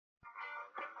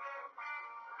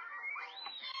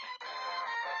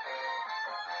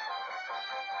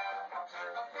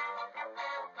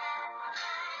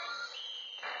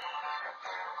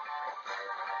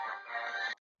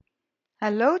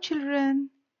Hello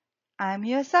children, I am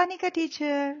your Sanika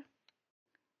teacher.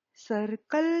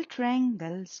 Circle,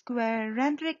 triangle, square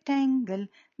and rectangle,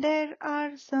 there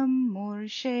are some more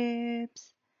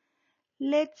shapes.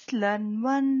 Let's learn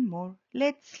one more,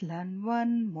 let's learn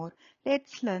one more,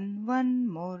 let's learn one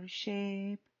more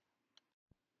shape.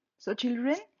 So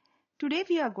children, today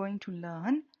we are going to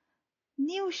learn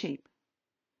new shape.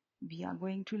 We are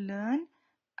going to learn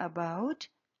about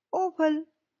oval.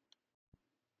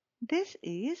 This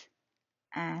is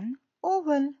an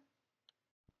oval.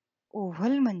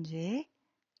 Oval म्हणजे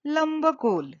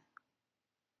लंबगोल.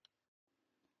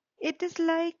 It is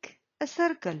like a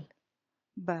circle,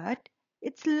 but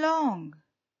it's long.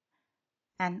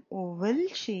 An oval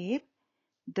shape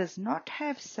does not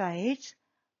have sides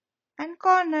and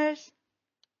corners.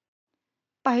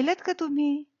 पाहिलत का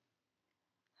तुम्ही?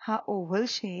 हा oval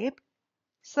shape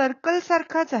circle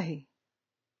सारखाच आहे,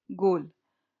 गोल.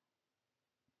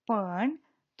 पण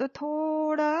तो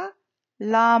थोडा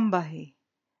लांब आहे,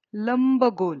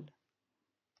 लंबगोल.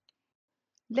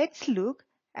 Let's look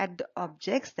at the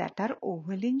objects that are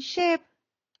oval in shape.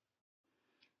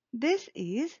 This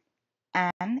is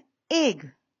an egg.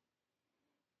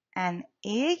 An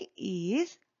egg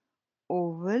is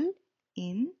oval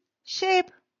in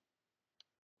shape.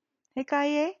 हे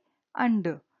काय आहे? अंड.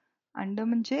 अंड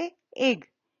म्हणजे एग.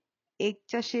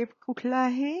 एगचा शेप कुठला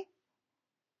आहे?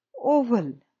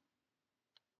 Oval.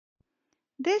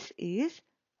 This is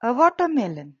a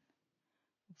watermelon.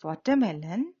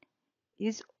 Watermelon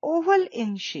is oval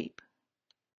in shape.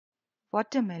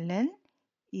 Watermelon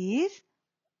is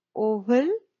oval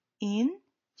in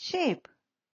shape.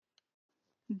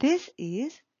 This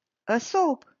is a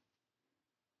soap.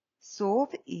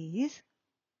 Soap is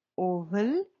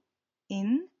oval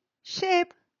in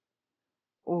shape.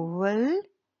 Oval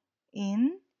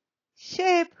in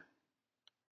shape.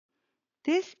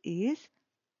 This is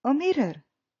a mirror.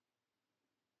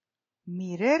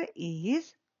 Mirror is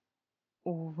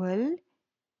oval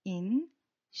in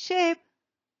shape.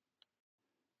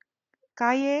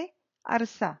 काय आहे?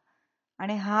 आरसा.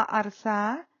 आणि हा आरसा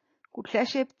कुठल्या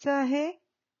शेपचा आहे?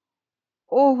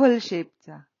 Oval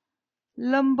शेपचा,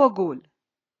 लंबगोल.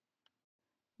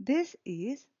 This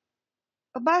is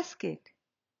a basket.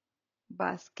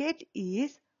 Basket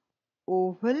is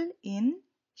oval in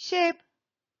shape.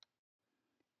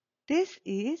 This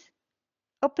is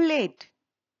a plate.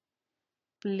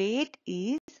 Plate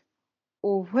is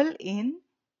oval in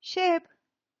shape.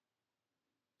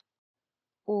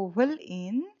 Oval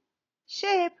in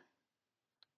shape.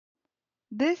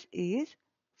 This is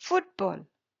football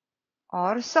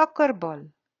or soccer ball.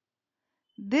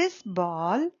 This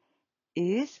ball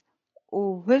is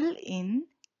oval in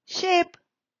shape.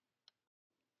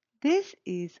 This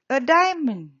is a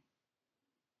diamond.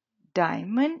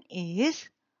 Diamond is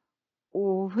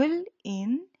oval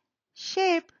in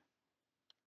shape.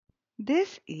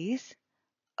 This is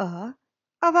a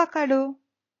avocado.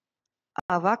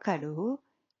 Avocado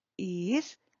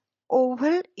is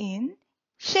oval in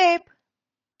shape.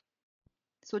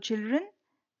 So children,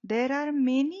 there are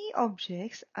many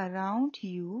objects around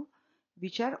you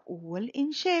which are oval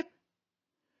in shape.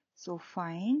 So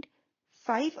find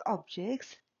 5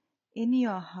 objects in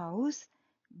your house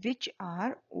which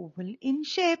are oval in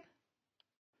shape.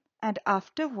 And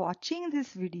after watching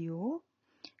this video,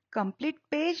 complete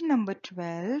page number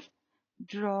 12,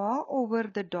 draw over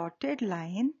the dotted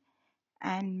line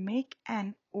and make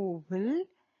an oval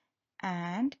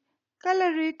and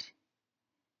color it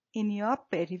in your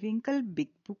Periwinkle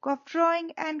Big Book of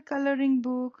Drawing and Coloring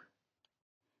book.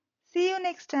 See you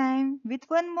next time with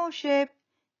one more shape.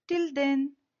 Till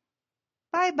then,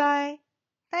 bye bye.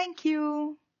 Thank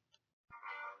you.